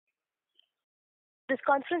This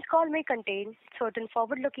conference call may contain certain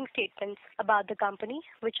forward-looking statements about the company,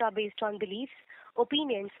 which are based on beliefs,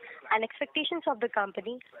 opinions, and expectations of the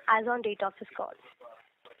company as on date of this call.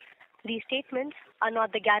 These statements are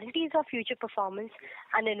not the guarantees of future performance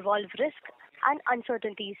and involve risks and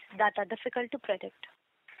uncertainties that are difficult to predict.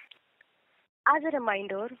 As a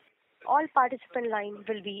reminder, all participant lines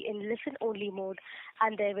will be in listen-only mode,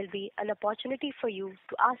 and there will be an opportunity for you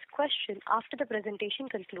to ask questions after the presentation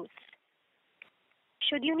concludes.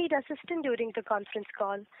 Should you need assistance during the conference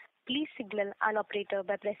call, please signal an operator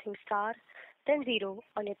by pressing star, then 0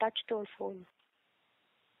 on your touch-tone phone.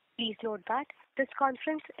 Please note that this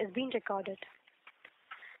conference is being recorded.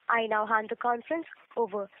 I now hand the conference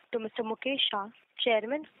over to Mr. Mukesh Shah,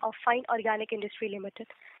 Chairman of Fine Organic Industry Limited.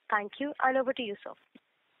 Thank you, and over to you, sir.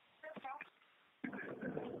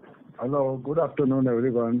 Hello, good afternoon,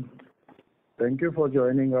 everyone. Thank you for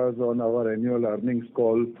joining us on our annual earnings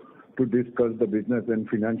call to discuss the business and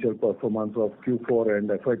financial performance of Q4 and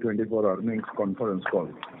FY24 earnings conference call.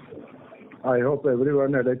 I hope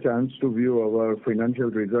everyone had a chance to view our financial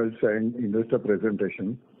results and investor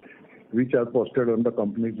presentation, which are posted on the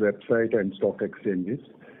company's website and stock exchanges.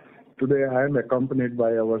 Today, I am accompanied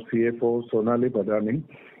by our CFO, Sonali Badani,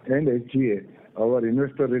 and SGA, our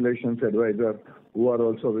investor relations advisor, who are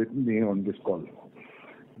also with me on this call.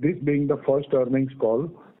 This being the first earnings call,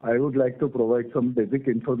 I would like to provide some basic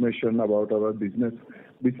information about our business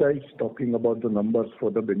besides talking about the numbers for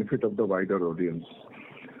the benefit of the wider audience.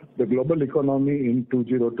 The global economy in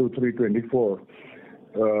 2023-24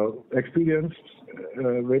 experienced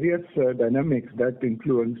various dynamics that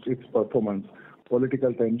influenced its performance.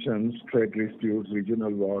 Political tensions, trade disputes,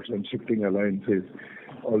 regional wars, and shifting alliances,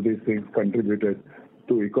 all these things contributed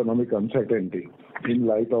to economic uncertainty. In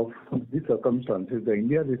light of these circumstances, the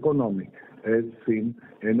India's economy has seen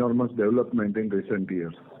enormous development in recent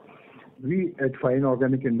years. We at Fine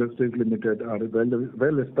Organic Industries Limited are a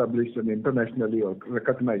well-established and internationally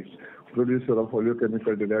recognized producer of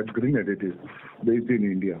oleochemical-derived green additives based in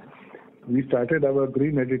India. We started our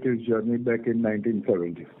green additives journey back in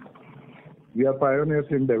 1970s. We are pioneers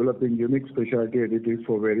in developing unique specialty additives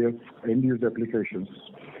for various end-use applications.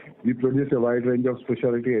 We produce a wide range of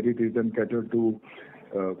specialty additives and cater to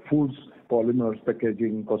foods, polymers,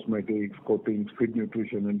 packaging, cosmetics, coatings, feed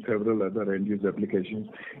nutrition, and several other end-use applications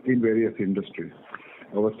in various industries.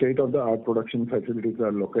 Our state-of-the-art production facilities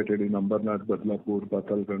are located in Ambernath, Badlapur,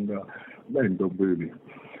 Patalganga, and Dombivli.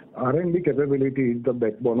 R&D capability is the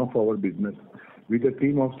backbone of our business. With a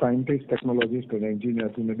team of scientists, technologists, and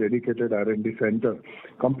engineers in a dedicated R&D center,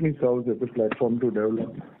 company serves as a platform to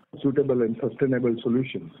develop suitable and sustainable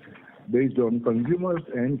solutions based on consumers'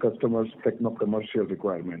 and customers' techno-commercial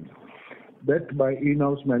requirements. Backed by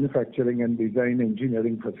in-house manufacturing and design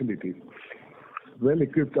engineering facilities,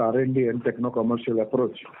 well-equipped R&D and techno-commercial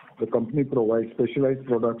approach, the company provides specialized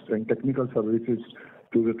products and technical services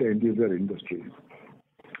to the end-user industry.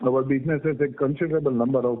 Our business has a considerable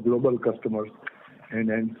number of global customers, and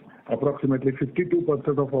hence approximately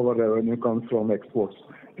 52% of our revenue comes from exports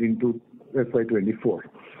into FY24.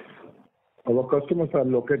 Our customers are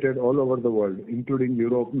located all over the world, including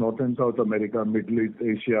Europe, North and South America, Middle East,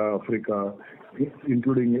 Asia, Africa,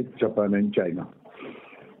 including Japan and China.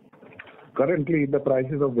 Currently, the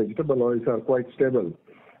prices of vegetable oils are quite stable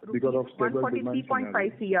because of stable demand.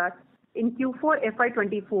 143.5 CR in Q4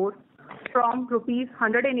 FY24 from rupees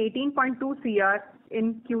 118.2 CR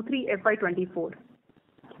in Q3 FY24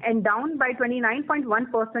 and down by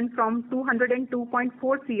 29.1% from 202.4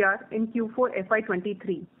 CR in Q4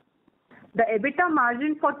 FY23. The EBITDA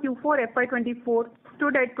margin for Q4 FY24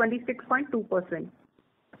 stood at 26.2%.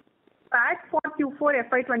 PAT for Q4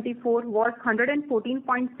 FY24 was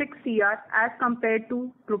 114.6 CR as compared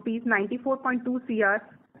to rupees 94.2 CR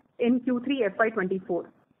in Q3 FY24,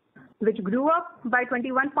 which grew up by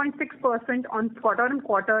 21.6% on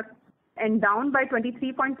quarter-on-quarter and down by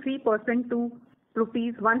 23.3% to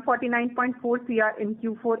rupees 149.4 CR in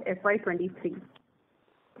Q4 FY23.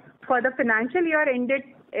 For the financial year ended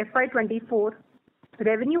FY24,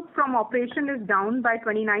 revenue from operation is down by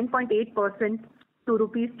 29.8% to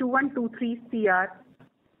rupees 2123 CR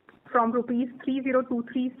from rupees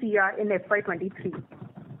 3023 CR in FY23.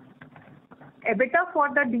 EBITDA for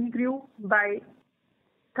the D grew by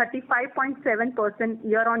 35.7%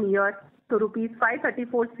 year-on-year to rupees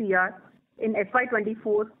 534 CR in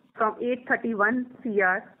FY24 from 831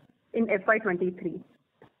 CR in FY23.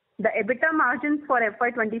 The EBITDA margins for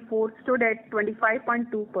FY24 stood at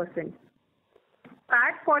 25.2%.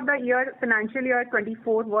 PAT for the financial year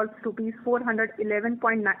 24 was rupees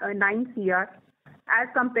 411.9 CR as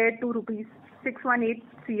compared to rupees 618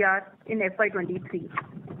 CR in FY23.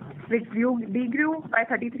 which degrew by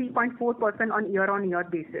 33.4% on year-on-year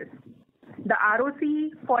basis. The ROC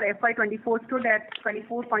for FY24 stood at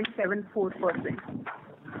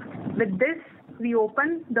 24.74%. With this, we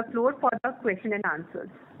open the floor for the question and answers.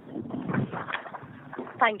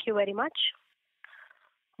 Thank you very much.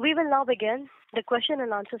 We will now begin the question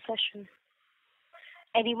and answer session.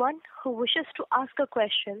 Anyone who wishes to ask a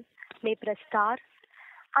question may press star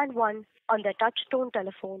and 1 on their touch-tone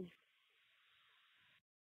telephone.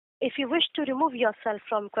 If you wish to remove yourself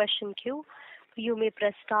from question queue, you may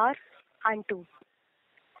press star and 2.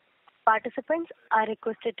 Participants are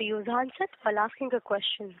requested to use handset while asking a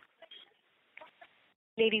question.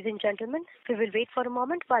 Ladies and gentlemen, we will wait for a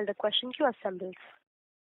moment while the question queue assembles.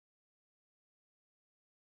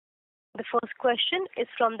 The first question is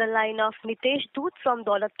from the line of Nitesh Dhoot from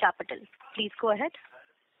Dolat Capital. Please go ahead.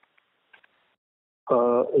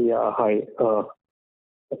 Hi.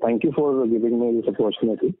 Thank you for giving me this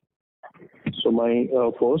opportunity. So my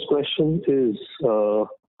first question is,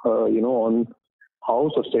 on how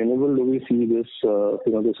sustainable do we see this,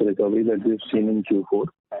 this recovery that we've seen in Q4,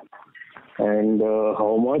 and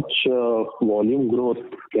how much volume growth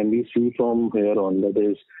can we see from here on? That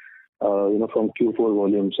is, from Q4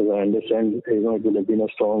 volumes. So I understand, it will have been a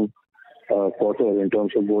strong quarter in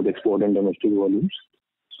terms of both export and domestic volumes.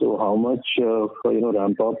 So how much,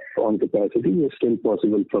 ramp up on capacity is still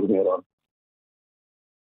possible from here on?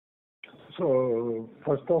 So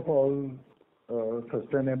first of all,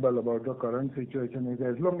 sustainable about the current situation is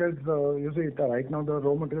as long as you see right now the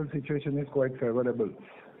raw material situation is quite favorable.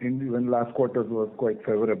 Even last quarter was quite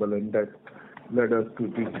favorable, and that led us to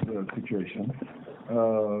this situation.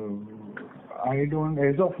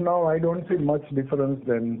 As of now, I don't see much difference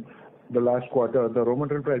than the last quarter. The raw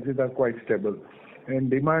material prices are quite stable, and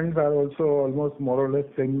demands are also almost more or less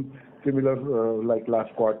similar like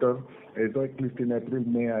last quarter. At least in April,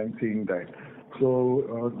 May, I'm seeing that.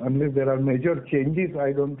 So unless there are major changes,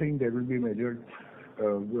 I don't think there will be major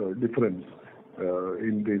difference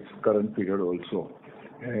in this current period also.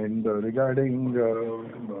 And regarding the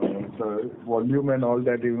volume and all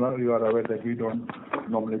that, you are aware that we don't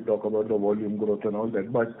normally talk about the volume growth and all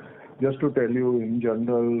that. But just to tell you, in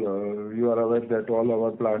general, you are aware that all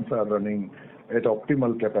our plants are running at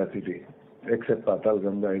optimal capacity, except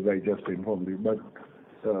Patalganga, as I just informed you. But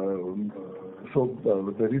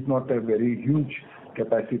there is not a very huge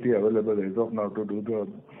capacity available as of now to do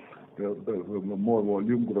the more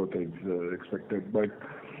volume growth as expected. But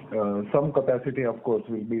some capacity, of course,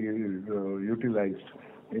 will be utilized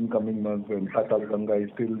in coming months when Patalganga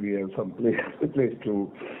is still, we have some place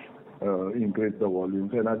to increase the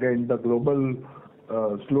volumes. And again, the global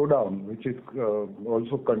slowdown, which is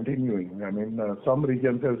also continuing. I mean, some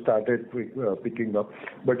regions have started picking up,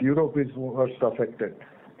 but Europe is worst affected,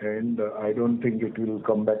 and I don't think it will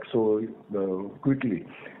come back so quickly.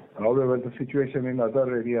 However, the situation in other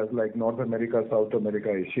areas like North America, South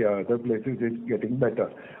America, Asia, other places is getting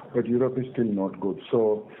better, but Europe is still not good.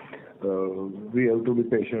 So we have to be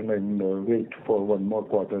patient and wait for one more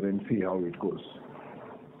quarter and see how it goes.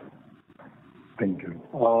 Thank you.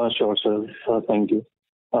 Sure, sir. Thank you.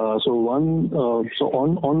 So on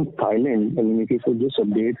Thailand, I mean, if you could just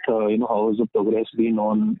update, how has the progress been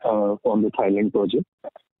on the Thailand project?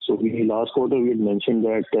 So last quarter we had mentioned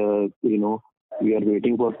that, we are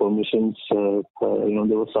waiting for permissions. There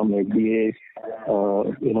was some FDA,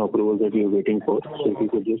 approval that we are waiting for. So if you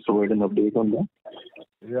could just provide an update on that.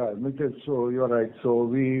 Yeah, Nitesh, so you are right. So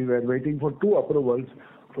we were waiting for 2 approvals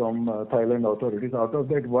from Thailand authorities. Out of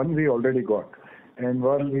that, 1 we already got, and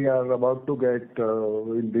 1 we are about to get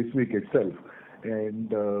in this week itself.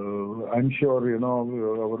 And I'm sure,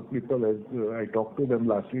 our people, as I talked to them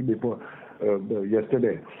last week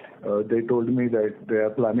yesterday, they told me that they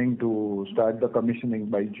are planning to start the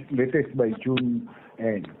commissioning latest by June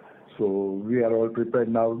end. So we are all prepared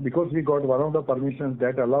now because we got one of the permissions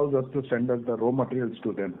that allows us to send us the raw materials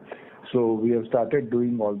to them. So we have started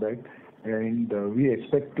doing all that, and we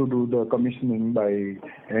expect to do the commissioning by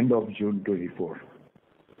end of June 24.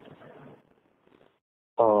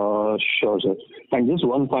 Sure, sir. And just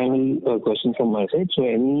one final question from my side. So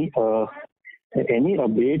any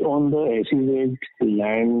update on the SEZ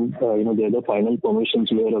land, the final permissions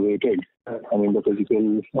were awaited, I mean the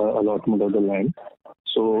physical allotment of the land.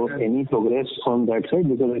 So any progress on that side?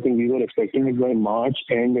 Because I think we were expecting it by March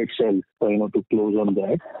end itself, to close on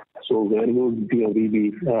that. So where would we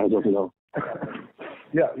be as of now?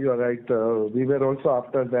 Yeah, you are right. We were also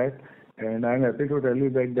after that, and I'm happy to tell you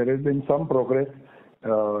that there has been some progress,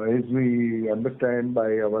 as we understand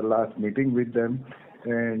by our last meeting with them,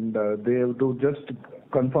 and they have to just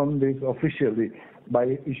confirm this officially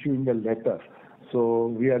by issuing a letter. So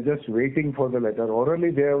we are just waiting for the letter.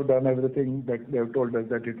 Orally, they have done everything that they have told us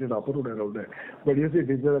that it is approved and all that. But you see,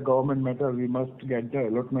 this is a government matter. We must get the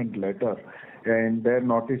allotment letter and their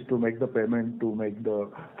notice to make the payment, to make the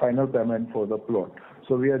final payment for the plot.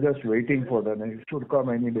 So we are just waiting for that. It should come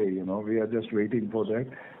any day, We are just waiting for that.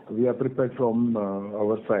 We are prepared from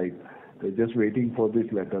our side. We're just waiting for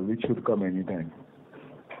this letter, which should come anytime.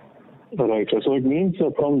 Right. So it means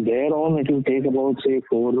from there on, it will take about, say,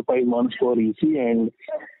 4 to 5 months for EC and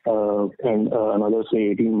another, say,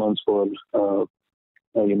 18 months for,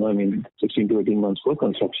 16 to 18 months for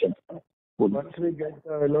construction. Once we get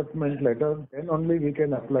the allotment letter, then only we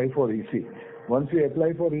can apply for EC. Once we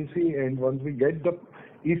apply for EC and once we get the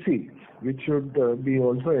EC, which should be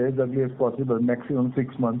also as early as possible, maximum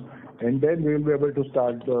 6 months, and then we will be able to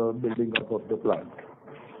start the building up of the plant.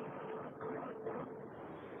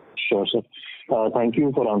 Sure, sir. Thank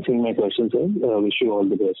you for answering my questions, sir. Wish you all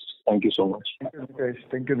the best. Thank you so much.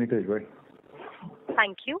 Thank you, Nitesh. Bye.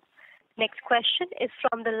 Thank you. Next question is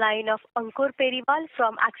from the line of Ankur Periwal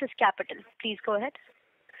from Axis Capital. Please go ahead.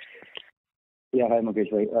 Yeah, hi Mukesh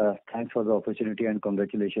bhai. Thanks for the opportunity and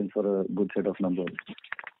congratulations for a good set of numbers.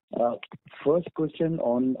 First question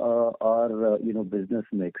on our business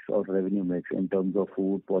mix or revenue mix in terms of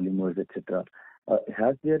food, polymers, etc.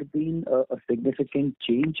 Has there been a significant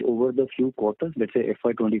change over the few quarters, let's say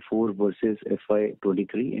FY24 versus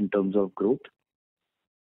FY23 in terms of growth?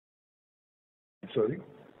 Sorry?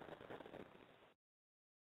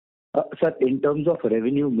 Sir, in terms of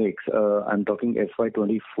revenue mix, I'm talking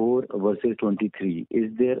FY24 versus 23.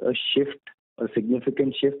 Is there a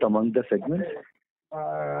significant shift among the segments?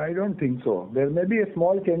 I don't think so. There may be a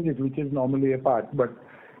small changes, which is normally a part, but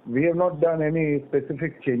we have not done any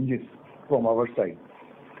specific changes from our side.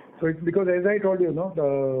 So it's because, as I told you,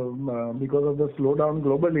 because of the slowdown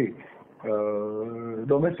globally,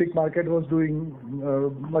 domestic market was doing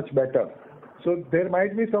much better. So there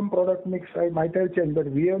might be some product mix I might have changed, but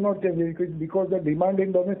we have not changed because the demand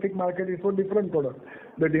in domestic market is for different products.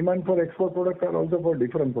 The demand for export products are also for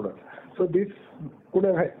different products. So this could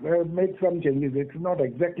have made some changes. It's not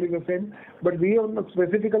exactly the same, but we have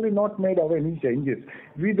specifically not made any changes.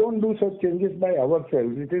 We don't do such changes by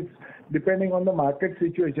ourselves. It is depending on the market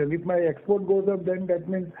situation. If my export goes up, then that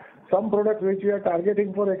means some products which we are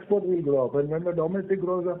targeting for export will grow up. And when the domestic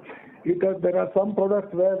grows up, there are some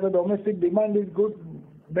products where the domestic demand is good,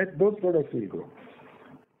 that those products will grow.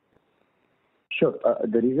 Sure.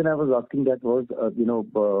 The reason I was asking that was,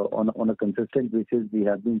 on a consistent basis, we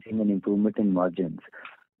have been seeing an improvement in margins.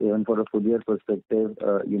 Even for a full year perspective,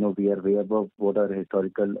 we are way above what our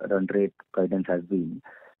historical run rate guidance has been.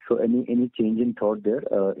 So any change in thought there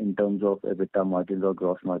in terms of EBITDA margins or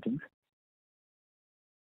gross margins?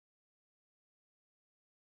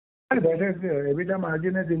 That is, EBITDA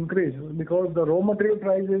margin has increased because the raw material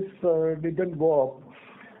prices didn't go up.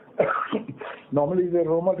 Normally the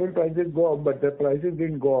raw material prices go up, but the prices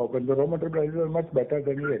didn't go up, and the raw material prices are much better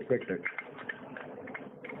than we expected.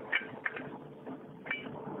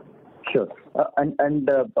 Sure. And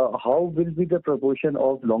how will be the proportion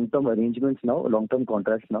of long-term arrangements now, long-term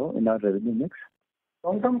contracts now in our revenue mix?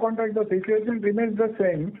 Long-term contract, the situation remains the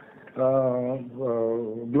same.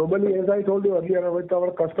 Globally, as I told you earlier, with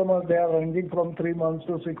our customers, they are ranging from 3 months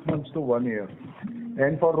to 6 months to 1 year.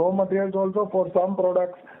 And for raw materials also, for some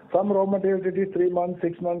products, some raw materials it is 3 months,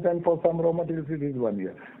 6 months, and for some raw materials it is 1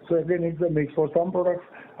 year. So again, it's a mix. For some products,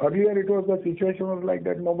 earlier it was the situation was like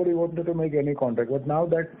that, nobody wanted to make any contract. But now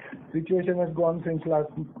that situation has gone since last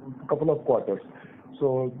couple of quarters.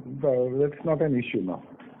 So that's not an issue now.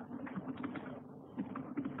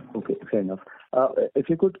 Okay, fair enough. If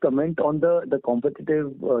you could comment on the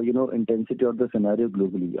competitive, intensity of the scenario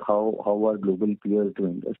globally, how are global peers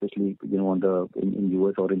doing, especially in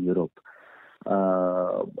US or in Europe,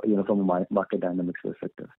 from a market dynamics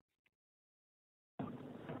perspective?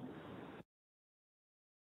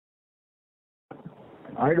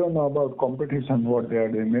 I don't know about competition, what they are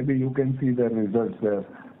doing. Maybe you can see their results there.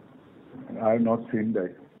 I have not seen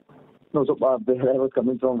that. No, so where I was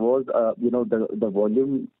coming from was, the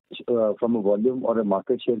volume, from a volume or a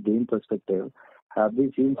market share gain perspective, have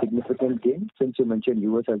we seen significant gain since you mentioned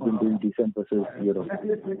US has been doing decent versus Europe?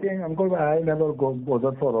 Honestly speaking, Uncle, I never go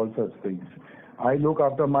bother for all such things. I look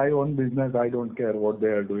after my own business. I don't care what they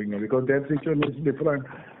are doing because their situation is different.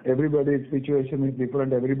 Everybody's situation is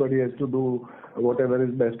different. Everybody has to do whatever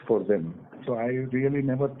is best for them. So I really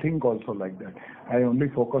never think also like that. I only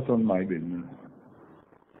focus on my business.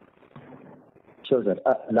 Sure, sir.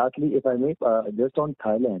 Lastly, if I may, just on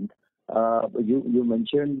Thailand, you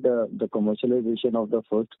mentioned the commercialization of the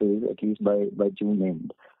first phase, at least by June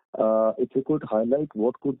end. If you could highlight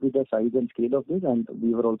what could be the size and scale of this, and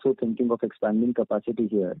we were also thinking of expanding capacity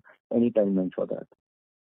here. Any timeline for that?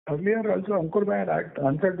 Earlier also, Ankur Bhai had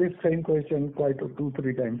answered this same question quite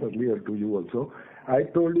 2-3 times earlier to you also. I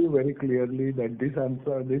told you very clearly that this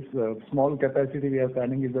small capacity we are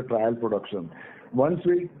planning is a trial production. Once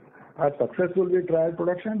we are successful with trial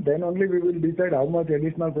production, then only we will decide how much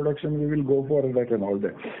additional production we will go for that and all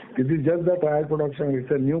that. This is just the trial production. It's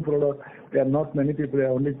a new product. There are not many people. There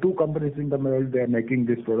are only 2 companies in the world they are making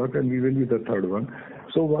this product, and we will be the 3rd one.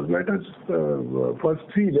 So let us first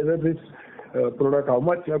see whether this product, how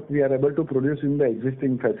much we are able to produce in the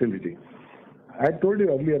existing facility. I told you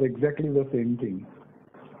earlier exactly the same thing.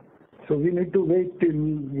 So we need to wait till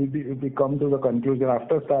we come to the conclusion.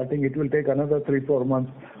 After starting, it will take another 3-4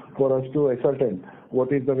 months for us to ascertain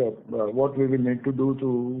what is what we will need to do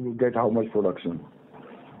to get how much production.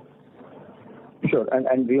 Sure,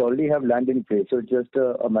 and we already have land in place, so it's just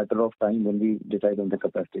a matter of time when we decide on the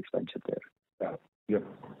capacity expansion there. Yeah.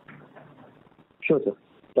 Sure, sir.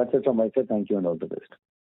 That's it from my side. Thank you and all the best.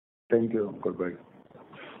 Thank you, Ankur Bhai.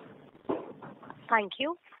 Thank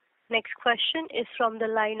you. Next question is from the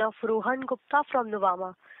line of Rohan Gupta from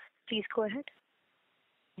Nuvama. Please go ahead.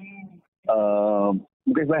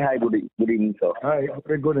 Mukesh bhai, hi, good evening, sir. Hi,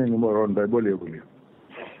 good evening, Rohan bhai. Boliye.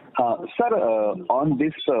 Sir, on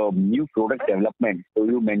this new product development, so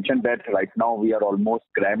you mentioned that right now we are almost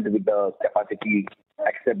crammed with the capacity,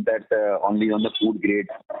 except that only on the food grade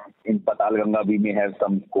in Patalganga we may have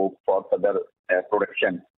some scope for further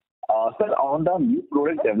production. Sir, on the new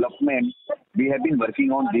product development, we have been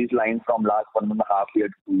working on these lines from last 1.5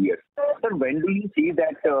 years to 2 years. Sir, when do you see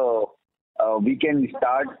that we can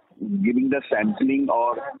start giving the sampling,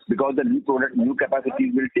 or because the new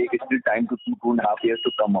capacities will take still time to 2.5 years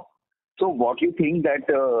to come up. So what you think that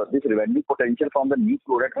this revenue potential from the new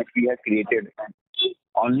product which we have created,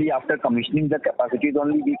 only after commissioning the capacities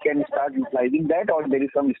only we can start utilizing that, or there is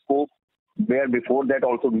some scope where before that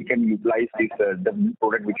also we can utilize this the new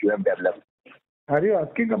product which you have developed? Are you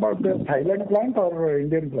asking about the Thailand plant or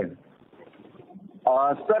Indian plant?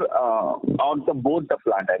 Sir, on both the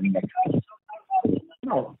plant, I mean actually.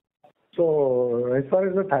 No. So as far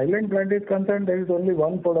as the Thailand plant is concerned, there is only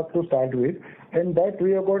one product to start with, and that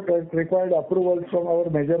we have got required approvals from our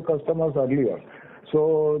major customers earlier.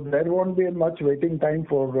 So there won't be much waiting time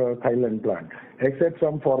for Thailand plant, except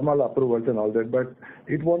some formal approvals and all that. But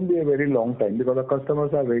it won't be a very long time because the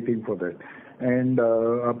customers are waiting for that. And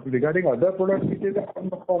regarding other products, it is a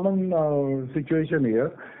common situation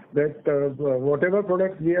here that whatever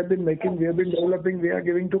products we have been making, we have been developing, we are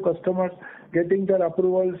giving to customers, getting their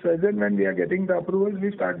approvals. As and when we are getting the approvals,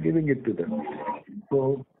 we start giving it to them.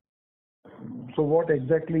 So what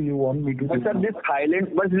exactly you want me to do? But sir, this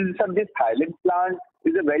Thailand plant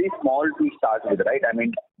is a very small to start with, right? I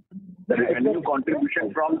mean, the revenue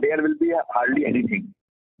contribution from there will be hardly anything.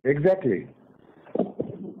 Exactly.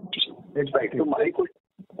 Right. So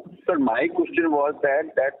my question was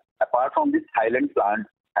that apart from this Thailand plant,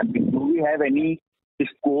 do we have any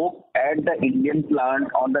scope at the Indian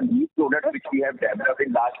plant on the new product which we have developed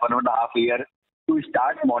in last 1.5 years to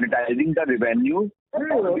start monetizing the revenue?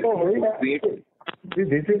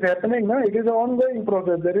 This is happening now. It is an ongoing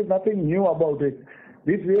process. There is nothing new about it.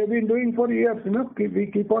 This we have been doing for years. We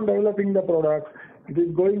keep on developing the products. It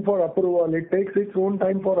is going for approval. It takes its own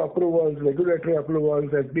time for approvals, regulatory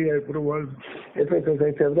approvals, FDA approvals,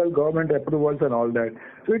 FSSAI, several government approvals and all that.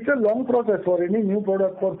 So it's a long process for any new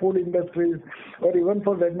product for food industries or even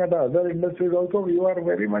for that matter other industries also. You are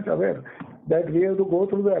very much aware that we have to go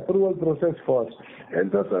through the approval process first.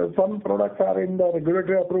 And so some products are in the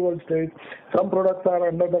regulatory approval stage, some products are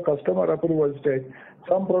under the customer approval stage,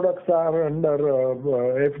 some products are under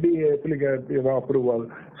FDA approval.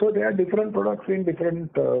 So there are different products in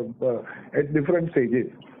at different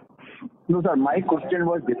stages. No, sir, my question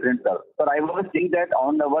was different, sir. Sir, I was saying that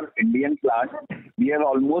on our Indian plant, we have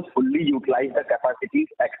almost fully utilized the capacities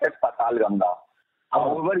except Patalganga.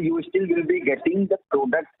 However, you still will be getting the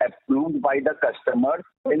product approved by the customer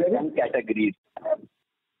in some categories.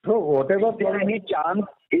 So whatever. Is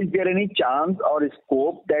there any chance or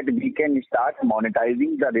scope that we can start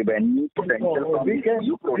monetizing the revenue potential from this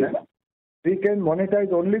new product? We can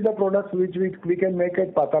monetize only the products which we can make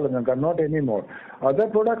at Patalganga, not anymore. Other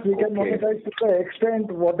products we can monetize to the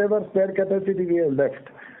extent whatever spare capacity we have left.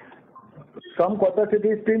 Some capacity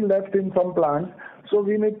is still left in some plants, so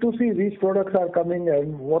we need to see which products are coming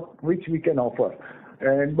and which we can offer.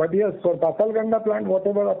 But yes, for Patalganga plant,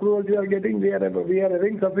 whatever approvals we are getting, we are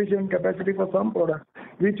having sufficient capacity for some products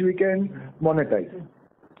which we can monetize.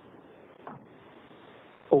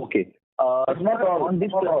 Okay. Not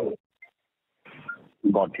all.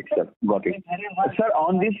 Got it, sir. Got it. Sir,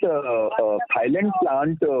 on this Thailand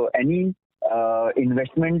plant, any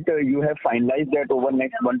investment you have finalized that over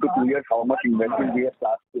next 1 to 2 years, how much investment we have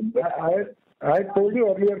started to invest? I told you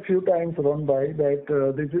earlier a few times, Ron Bhai, that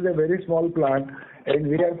this is a very small plant and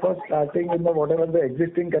we are first starting in the whatever the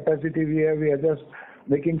existing capacity we have. We are just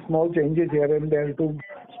making small changes here and there to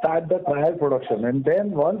start the trial production. And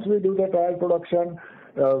then once we do the trial production,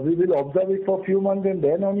 we will observe it for a few months and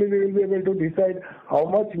then only we will be able to decide how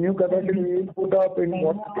much new capacity we will put up in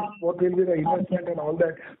what will be the investment and all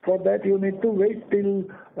that. For that you need to wait till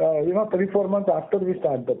 3-4 months after we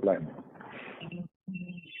start the plant.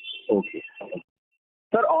 Okay.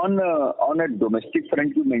 Sir, on a domestic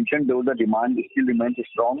front, you mentioned though the demand still remains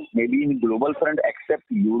strong. Maybe in global front, except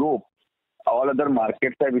Europe, all other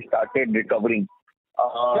markets have started recovering.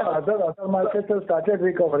 Other markets have started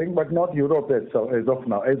recovering, but not Europe as of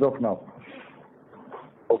now.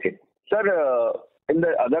 Okay. Sir, in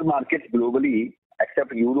the other markets globally,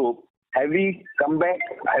 except Europe, have we come back?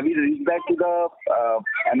 Have we reached back to the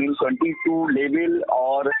 22 level,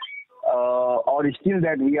 or still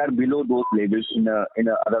that we are below those levels in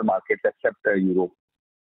other markets except Europe?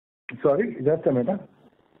 Sorry, just a minute.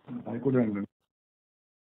 I couldn't remember.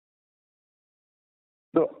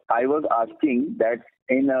 So I was asking that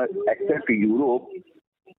in except Europe,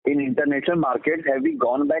 in international markets, have we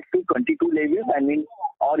gone back to 22 levels?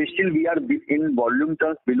 Or still we are in volume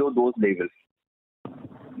terms below those levels?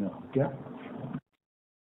 No. Yeah.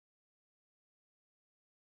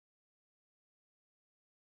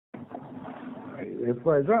 As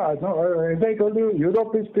I told you,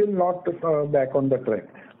 Europe is still not back on the track.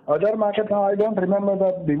 Other markets, now I don't remember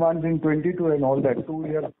the demands in 22 and all that. 2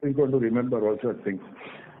 years is going to remember all such things.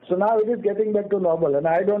 So now it is getting back to normal, and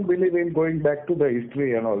I don't believe in going back to the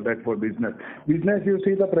history and all that for business. Business, you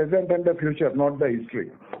see the present and the future, not the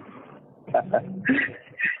history.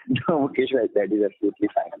 No, Mukesh, that is absolutely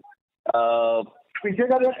fine. पीछे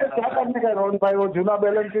का देख के क्या करने का round भाई वो जुना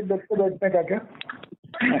बैलेंस शीट देख के बैठने का क्या?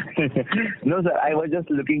 No, sir. I was just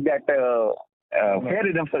looking at. Fair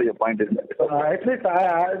enough, sir. Your point is that. At least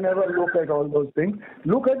I never look at all those things.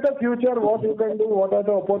 Look at the future, what you can do, what are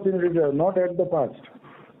the opportunities, not at the past.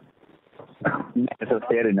 Yes, sir.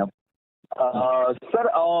 Fair enough. Sir,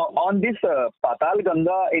 on this Patal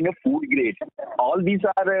Ganga in a food grade, all these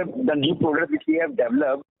are the new products which we have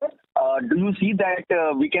developed. Do you see that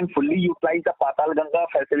we can fully utilize the Patal Ganga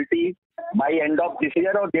facility by end of this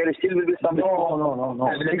year, or there still will be some? No.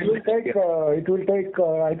 It will take.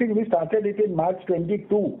 I think we started it in March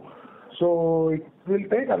 22, so it will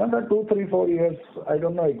take another 2, 3, 4 years. I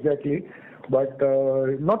don't know exactly, but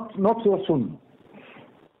not so soon.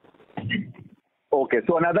 Okay,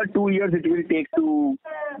 so another 2 years it will take to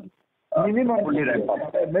minimum fully ramp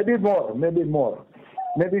up. Maybe more,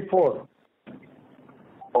 maybe 4.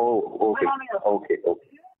 Oh, okay.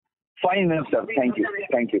 Fine, sir.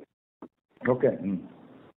 Thank you. Okay.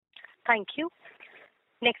 Thank you.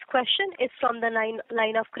 Next question is from the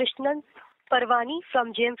line of Krishnan Parvani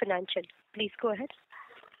from JM Financial. Please go ahead.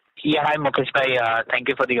 Yeah, hi Mukesh bhai. Thank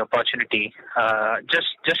you for the opportunity.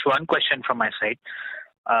 Just one question from my side.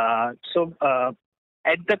 So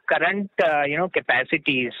at the current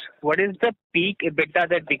capacities, what is the peak EBITDA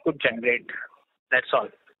that we could generate? That's all.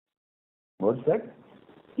 What's that?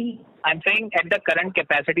 I'm saying at the current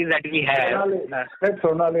capacities that we have. Let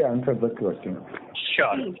Sonali answer the question.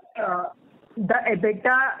 Sure. The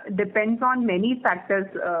EBITDA depends on many factors,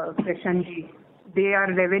 Krishanji. They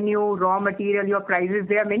are revenue, raw material, your prices.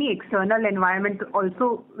 There are many external environments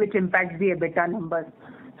also which impact the EBITDA numbers.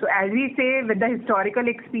 So as we say, with the historical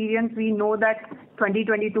experience, we know that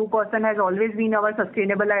 22% has always been our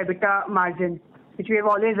sustainable EBITDA margin, which we have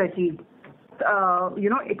always achieved.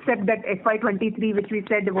 Except that FY23, which we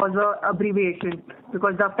said was a abbreviation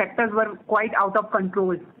because the factors were quite out of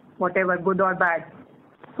control, whatever, good or bad.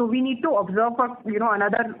 So we need to observe for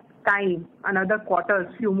another time, another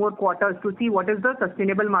quarters, few more quarters to see what is the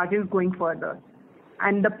sustainable margins going further.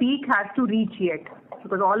 And the peak has to reach yet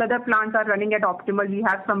because all other plants are running at optimal. We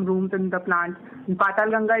have some rooms in the plant. And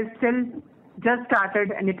Patal Ganga is still just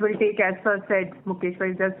started, and it will take, as sir said, Mukesh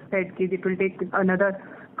just said, it will take another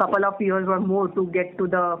couple of years or more to get to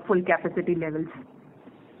the full capacity levels.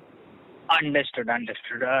 Understood.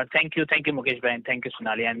 Thank you, Mukesh bhai, and thank you,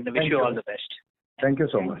 Sonali, and wish you all the best. Thank you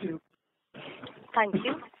so much. Thank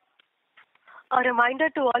you. A reminder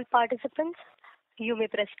to all participants, you may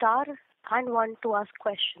press star and 1 to ask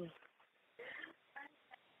questions.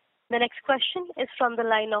 The next question is from the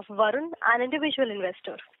line of Varun, an individual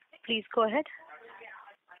investor. Please go ahead.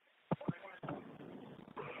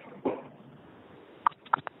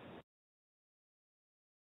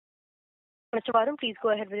 Mr. Varun, please go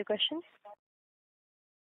ahead with your question.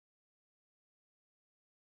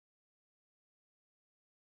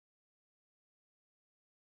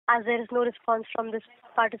 As there is no response from this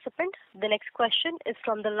participant, the next question is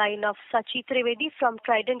from the line of Sachi Trivedi from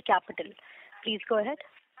Trident Capital. Please go ahead.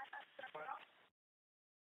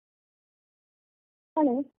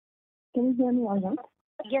 Hello. Can you hear me all right?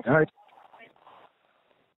 Yes. Hi.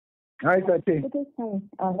 Hi, Sachi. It is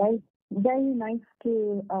fine. Very nice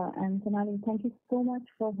to, and Sonali, thank you so much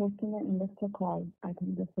for hosting an investor call. I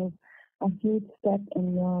think this is a huge step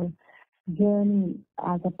in your journey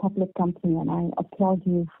as a public company, and I applaud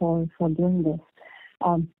you for doing this.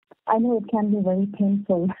 I know it can be very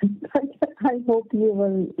painful, but I hope you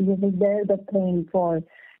will bear the pain for,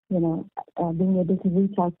 being able to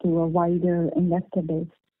reach out to a wider investor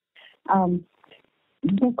base.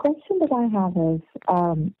 The question that I have is,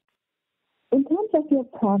 in terms of your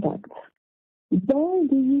products, where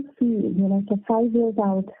do you see, so 5 years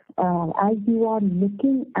out, as you are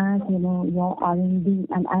looking at, your R&D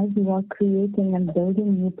and as you are creating and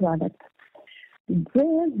building new products,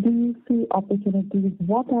 where do you see opportunities?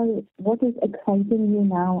 What is exciting you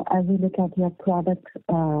now as you look at your product,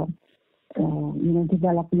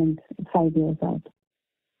 development 5 years out?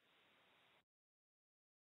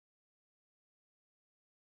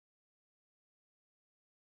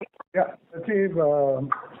 Yeah, see,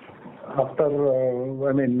 after,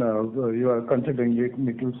 you are considering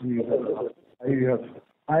me to see 5 years.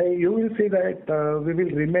 You will see that we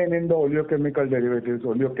will remain in the oleochemical derivatives,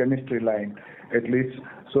 oleochemistry line, at least.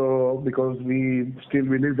 So, because we still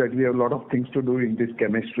believe that we have a lot of things to do in this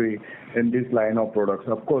chemistry, in this line of products.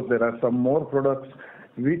 Of course, there are some more products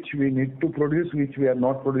which we need to produce, which we are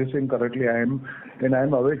not producing currently. I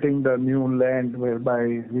am awaiting the new land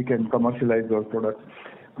whereby we can commercialize those products.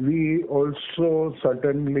 We also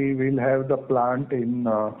certainly will have the plant in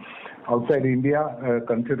outside India,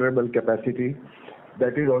 considerable capacity.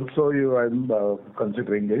 That is also I'm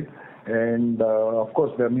considering it. And of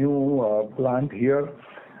course, the new plant here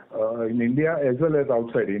in India as well as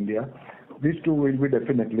outside India. These two will be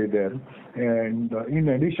definitely there. And in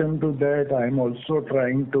addition to that, I am also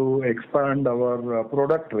trying to expand our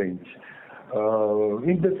product range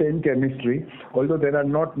in the same chemistry. Although there are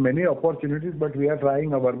not many opportunities, but we are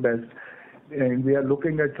trying our best. And we are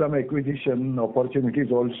looking at some acquisition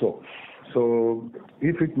opportunities also. So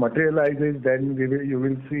if it materializes, then you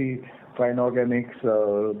will see Fine Organics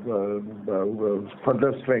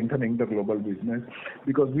further strengthening the global business,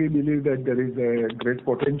 because we believe that there is a great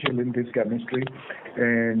potential in this chemistry,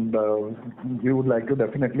 and we would like to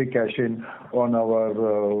definitely cash in on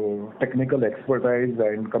our technical expertise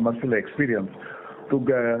and commercial experience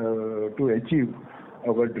to achieve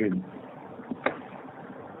our dream.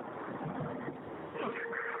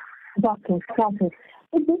 Got it.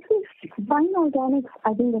 So this is Fine Organics.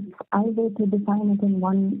 I think if I were to define it in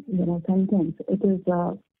one, sentence, it is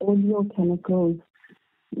a oleochemicals,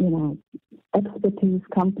 expertise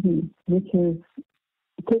company, which is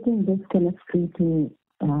taking this chemistry to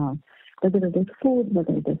whether it is food,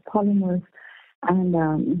 whether it is polymers, and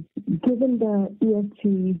given the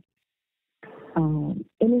ESG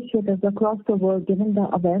initiatives across the world, given the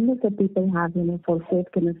awareness that people have, for safe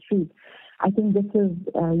chemistry, I think this is,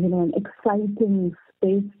 an exciting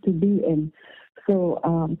space to be in. So,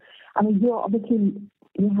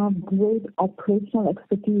 you have great operational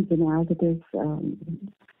expertise, as it is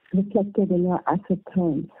reflected in your asset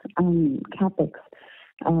turns and capex.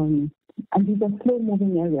 And these are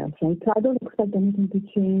slow-moving areas, right? So I don't expect anything to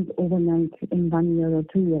change overnight in 1 year or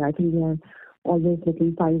 2 years. I think we are always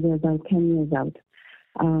looking 5 years out, 10 years out.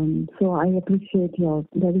 So I appreciate your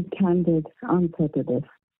very candid answer to this.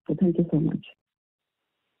 So thank you so much.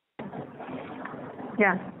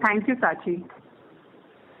 Yeah, thank you, Sachi.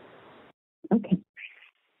 Okay.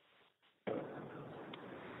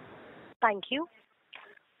 Thank you.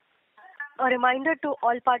 A reminder to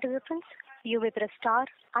all participants, you may press star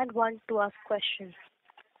and 1 to ask questions.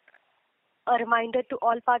 A reminder to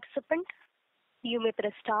all participants, you may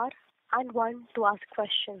press star and 1 to ask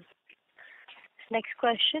questions. Next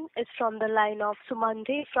question is from the line of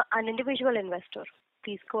Sumande, from an individual investor.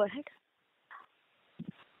 Please go ahead.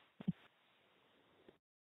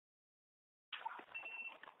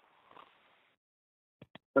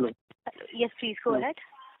 Hello. Yes, please go ahead.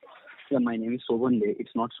 Yeah, my name is Sobande.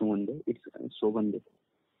 It's not Sumande. It's Sobande.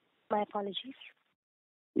 My apologies.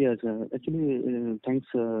 Yes, actually, thanks,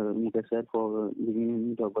 Mukesh sir, for giving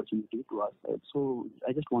me the opportunity to ask that. So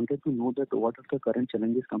I just wanted to know that what are the current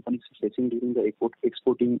challenges companies are facing during the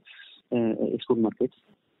export markets?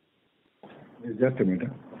 Just a minute.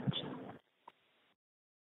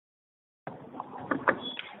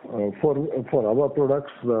 For our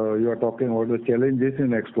products, you are talking about the challenges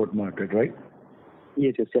in export market, right?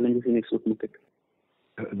 Yes, challenges in export market.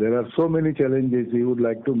 There are so many challenges. You would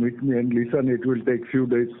like to meet me and listen. It will take few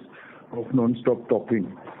days of non-stop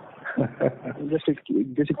talking. just a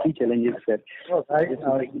key challenges, sir.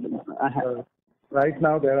 Right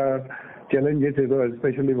now there are challenges,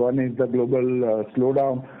 especially one is the global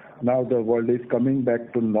slowdown. Now the world is coming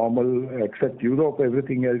back to normal, except Europe.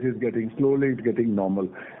 Everything else is getting normal.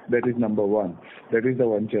 That is number one. That is the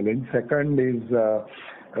one challenge. Second is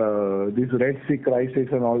this Red Sea crisis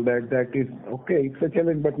and all that. That is okay. It's a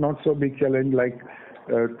challenge, but not so big challenge like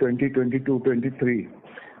 2022-23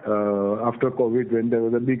 after COVID, when there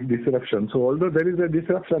was a big disruption. So although there is a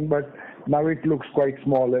disruption, but now it looks quite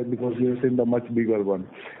small because we have seen the much bigger one.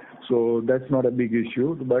 So that's not a big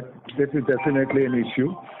issue, but this is definitely an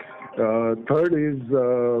issue. Third is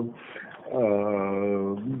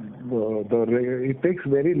it takes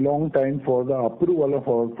very long time for the approval of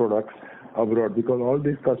our products abroad, because all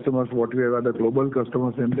these customers, what we have are the global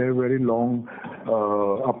customers, and they have very long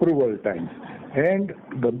approval times. And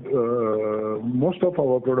most of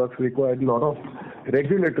our products require a lot of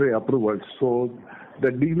regulatory approvals. So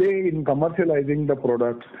the delay in commercializing the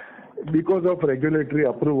products because of regulatory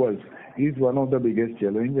approvals is one of the biggest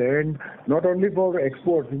challenge. And not only for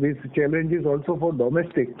exports, this challenge is also for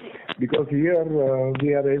domestic, because here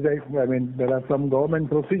we are, there are some government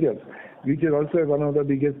procedures which is also one of the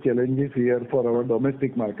biggest challenges here for our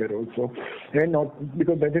domestic market also. And not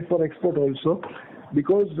because that is for export also,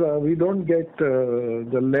 because we don't get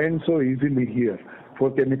the land so easily here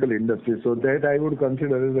for chemical industry. So that I would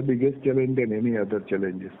consider as the biggest challenge than any other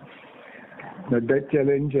challenges. That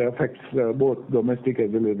challenge affects both domestic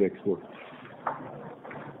as well as export.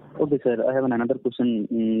 Okay, sir. I have another question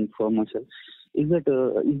for myself. Is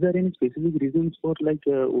there any specific reasons for the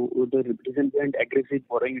recent and aggressive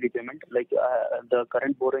borrowing repayment? The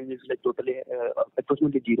current borrowing is totally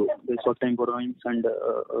approximately zero. The short-term borrowings and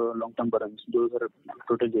long-term borrowings, those are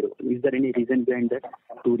total zero. Is there any reason behind that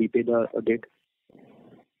to repay the debt?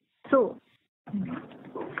 So,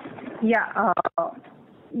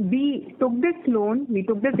 we took this loan, we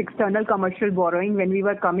took this external commercial borrowing when we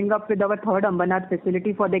were coming up with our third Ambernath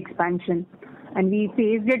facility for the expansion. And we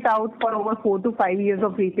phased it out for over 4 to 5 years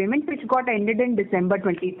of repayment, which got ended in December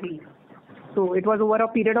 23. So it was over a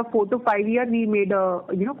period of 4 to 5 years we made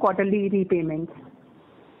quarterly repayments.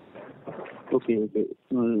 Okay,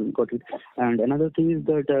 got it. And another thing is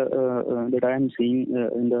that I am seeing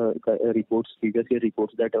in the previous year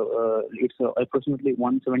reports, that it's approximately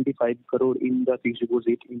 175 crore in the fixed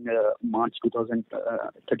deposit in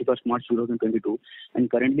 31st March 2022, and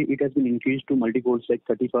currently it has been increased to multiples, like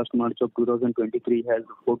 31st March of 2023 has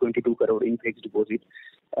 422 crore in fixed deposit.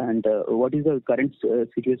 And what is the current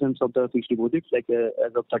situations of the fixed deposits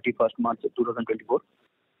as of 31st March 2024?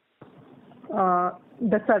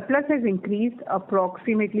 The surplus has increased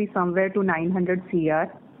approximately somewhere to 900 CR.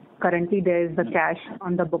 Currently, there is the cash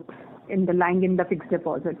on the books lying in the fixed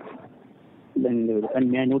deposits.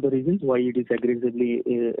 And may I know the reasons why it is aggressively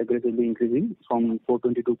increasing from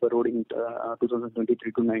 422 crore in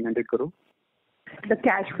 2023 to 900 crore? The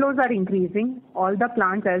cash flows are increasing. All the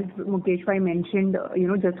plants, as Mukesh Bhai mentioned,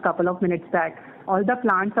 just a couple of minutes back, all the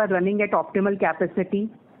plants are running at optimal capacity.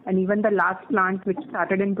 And even the last plant, which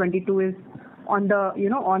started in 22, is on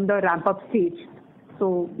the ramp-up stage.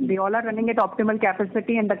 So they all are running at optimal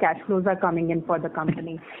capacity, and the cash flows are coming in for the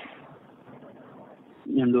company.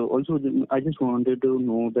 And also, I just wanted to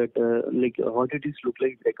know that, how did this look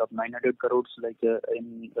like breakup? 900 crores,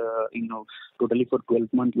 totally for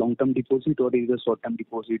 12-month long-term deposit, or is it short-term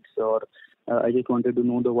deposits? Or I just wanted to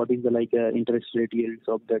know what is the interest rate yields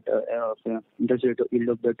of that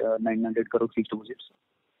 900 crore fixed deposits.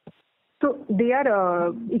 So they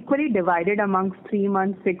are equally divided amongst 3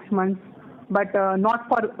 months, 6 months, but not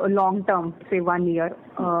for long term, say 1 year.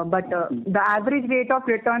 But the average rate of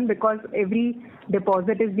return, because every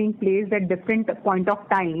deposit is being placed at different point of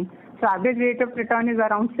time, so average rate of return is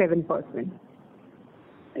around 7%.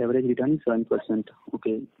 Average return is 7%.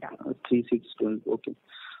 Okay. Yeah. 3, 6, 12. Okay.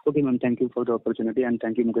 Okay, ma'am. Thank you for the opportunity, and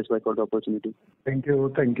thank you, Mukesh Bhai, for the opportunity. Thank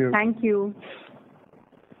you. Thank you.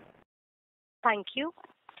 Thank you.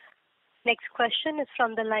 Next question is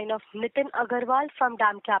from the line of Nitin Agarwal from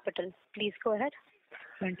DAM Capital. Please go ahead.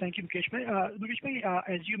 Thank you, Mukesh Bhai. Mukesh Bhai,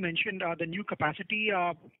 as you mentioned, the new capacity,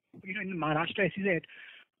 in Maharashtra SEZ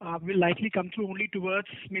will likely come through only towards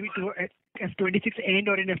F26 end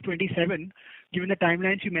or in F27, given the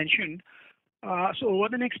timelines you mentioned. So over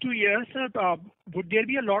the next 2 years, would there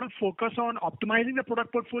be a lot of focus on optimizing the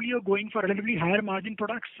product portfolio, going for relatively higher margin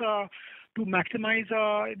products to maximize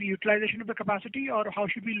the utilization of the capacity, or how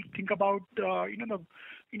should we think about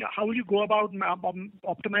how will you go about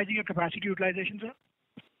optimizing your capacity utilization, sir?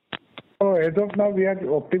 So as of now, we are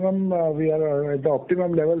optimum. We are at the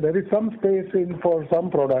optimum level. There is some space in for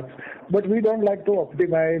some products, but we don't like to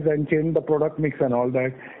optimize and change the product mix and all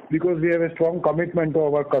that because we have a strong commitment to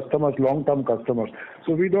our customers, long-term customers.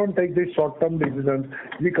 So we don't take these short-term decisions.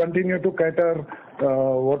 We continue to cater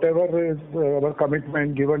whatever is our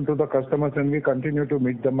commitment given to the customers, and we continue to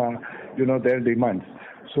meet them, their demands.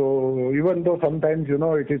 So even though sometimes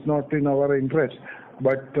it is not in our interest.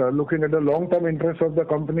 But looking at the long-term interest of the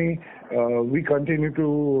company, we continue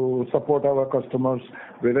to support our customers,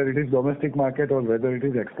 whether it is domestic market or whether it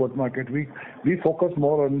is export market. We focus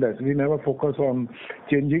more on that. We never focus on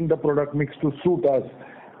changing the product mix to suit us.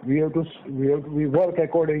 We work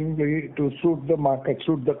accordingly to suit the market,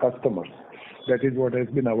 suit the customers. That is what has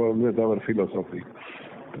been always our philosophy.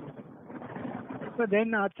 So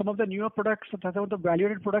then some of the newer products, some of the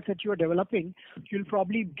value-added products that you are developing, you'll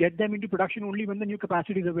probably get them into production only when the new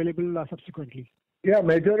capacity is available subsequently. Yeah,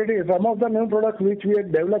 majority. Some of the new products which we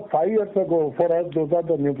had developed 5 years ago, for us, those are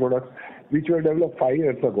the new products which were developed 5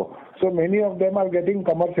 years ago. So many of them are getting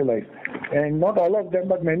commercialized. And not all of them,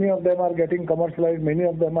 but many of them are getting commercialized. Many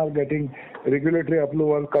of them are getting regulatory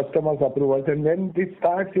approval, customers approvals. And when it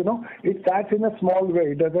starts, it starts in a small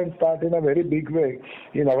way. It doesn't start in a very big way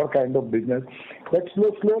in our kind of business. But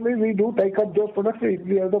slowly we do take up those products. If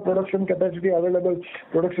we have the production capacity available,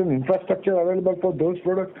 production infrastructure available for those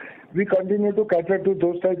products, we continue to cater to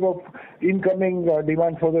those type of incoming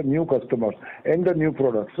demand for the new customers and the new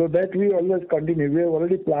products. So that we always continue. We have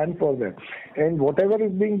already planned for that. And whatever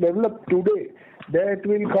is being developed today, that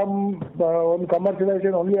will come on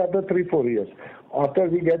commercialization only after 3-4 years. After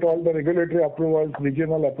we get all the regulatory approvals,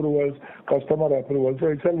 regional approvals, customer approvals. So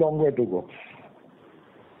it's a long way to go.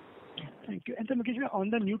 Thank you. And so, Mukesh, on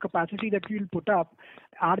the new capacity that we will put up,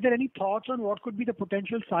 are there any thoughts on what could be the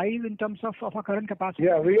potential size in terms of our current capacity?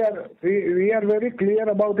 Yeah, we are very clear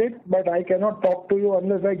about it, but I cannot talk to you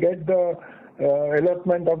unless I get the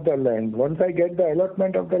allotment of the land. Once I get the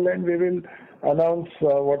allotment of the land, we will announce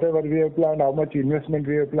whatever we have planned, how much investment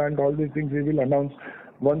we have planned, all these things we will announce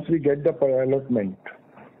once we get the allotment.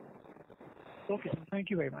 Okay, thank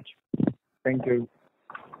you very much. Thank you.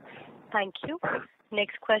 Thank you.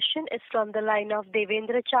 Next question is from the line of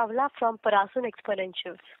Devendra Chawla from Parasun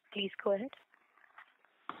Exponentials. Please go ahead.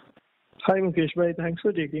 Hi Mukesh bhai, thanks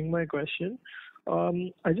for taking my question.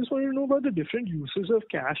 I just want to know about the different uses of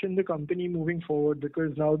cash in the company moving forward,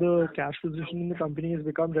 because now the cash position in the company has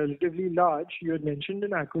become relatively large. You had mentioned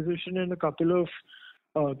an acquisition and a couple of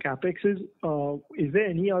capexes. Is there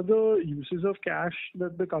any other uses of cash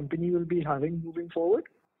that the company will be having moving forward?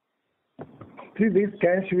 See, this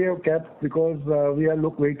cash we have kept because we are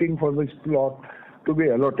waiting for this plot to be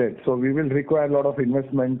allotted. So we will require a lot of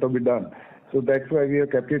investment to be done. So that's why we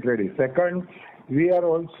have kept it ready. Second, we are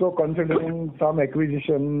also considering some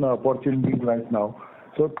acquisition opportunities right now.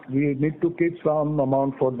 So we need to keep some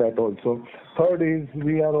amount for that also. Third is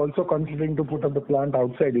we are also considering to put up the plant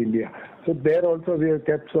outside India. So there also we have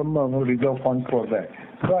kept some reserve funds for that.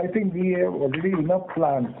 So I think we have already enough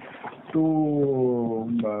plans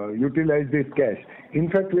to utilize this cash. In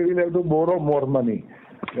fact, we will have to borrow more money.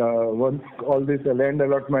 Once all this land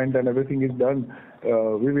allotment and everything is done,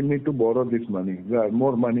 we will need to borrow this money,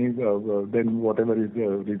 more money than whatever is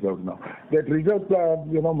reserved now. That reserve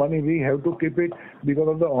money, we have to keep it because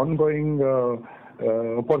of the ongoing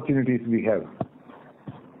opportunities we have.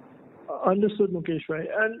 Understood, Mukesh bhai.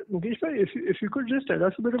 And Mukesh bhai, if you could just tell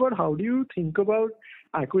us a bit about how do you think about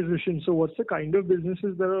acquisition? So what's the kind of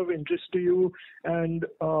businesses that are of interest to you, and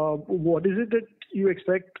what is it that you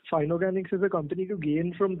expect Fine Organics as a company to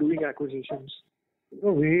gain from doing acquisitions?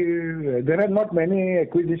 There are not many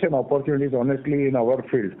acquisition opportunities, honestly, in our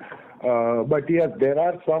field. But yes, there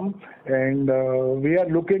are some, and we are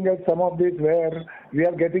looking at some of these where we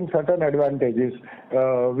are getting certain advantages,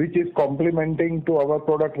 which is complementing to our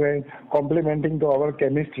product range, complementing to our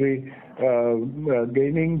chemistry,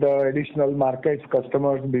 gaining the additional markets,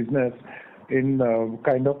 customers, business in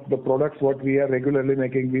kind of the products what we are regularly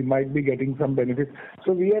making. We might be getting some benefits.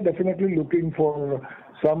 So we are definitely looking for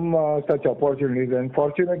some such opportunities, and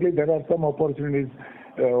fortunately there are some opportunities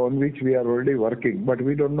on which we are already working, but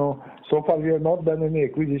we don't know. So far we have not done any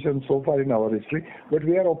acquisition so far in our history, but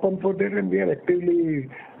we are open for that and we are actively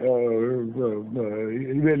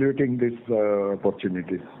evaluating these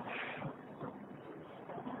opportunities.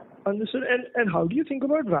 Understood. And how do you think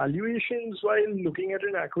about valuations while looking at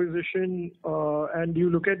an acquisition? And do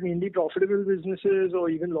you look at mainly profitable businesses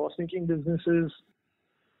or even loss-making businesses?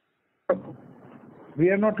 We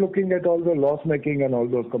are not looking at all the loss making and all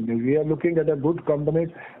those companies. We are looking at a good companies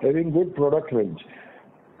having good product range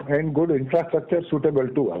and good infrastructure suitable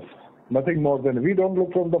to us. Nothing more than. We don't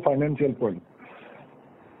look from the financial point.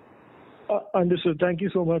 Understood. Thank you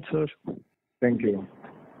so much, sir. Thank you.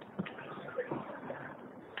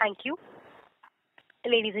 Thank you.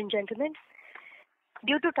 Ladies and gentlemen,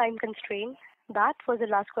 due to time constraint, that was the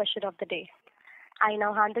last question of the day. I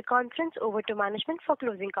now hand the conference over to management for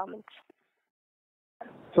closing comments.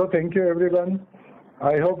 So thank you everyone.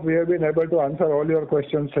 I hope we have been able to answer all your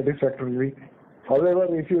questions satisfactorily. However,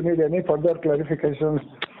 if you need any further clarifications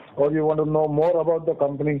or you want to know more about the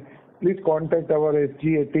company, please contact our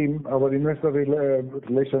SGA team, our investor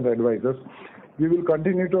relations advisors. We will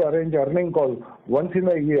continue to arrange earning call once in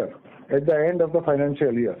a year at the end of the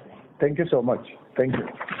financial year. Thank you so much. Thank you.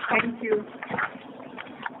 Thank you.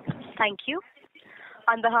 Thank you.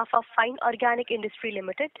 On behalf of Fine Organic Industry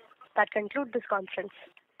Limited, that concludes this conference.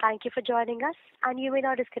 Thank you for joining us, and you may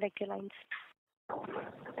now disconnect your lines.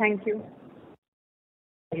 Thank you.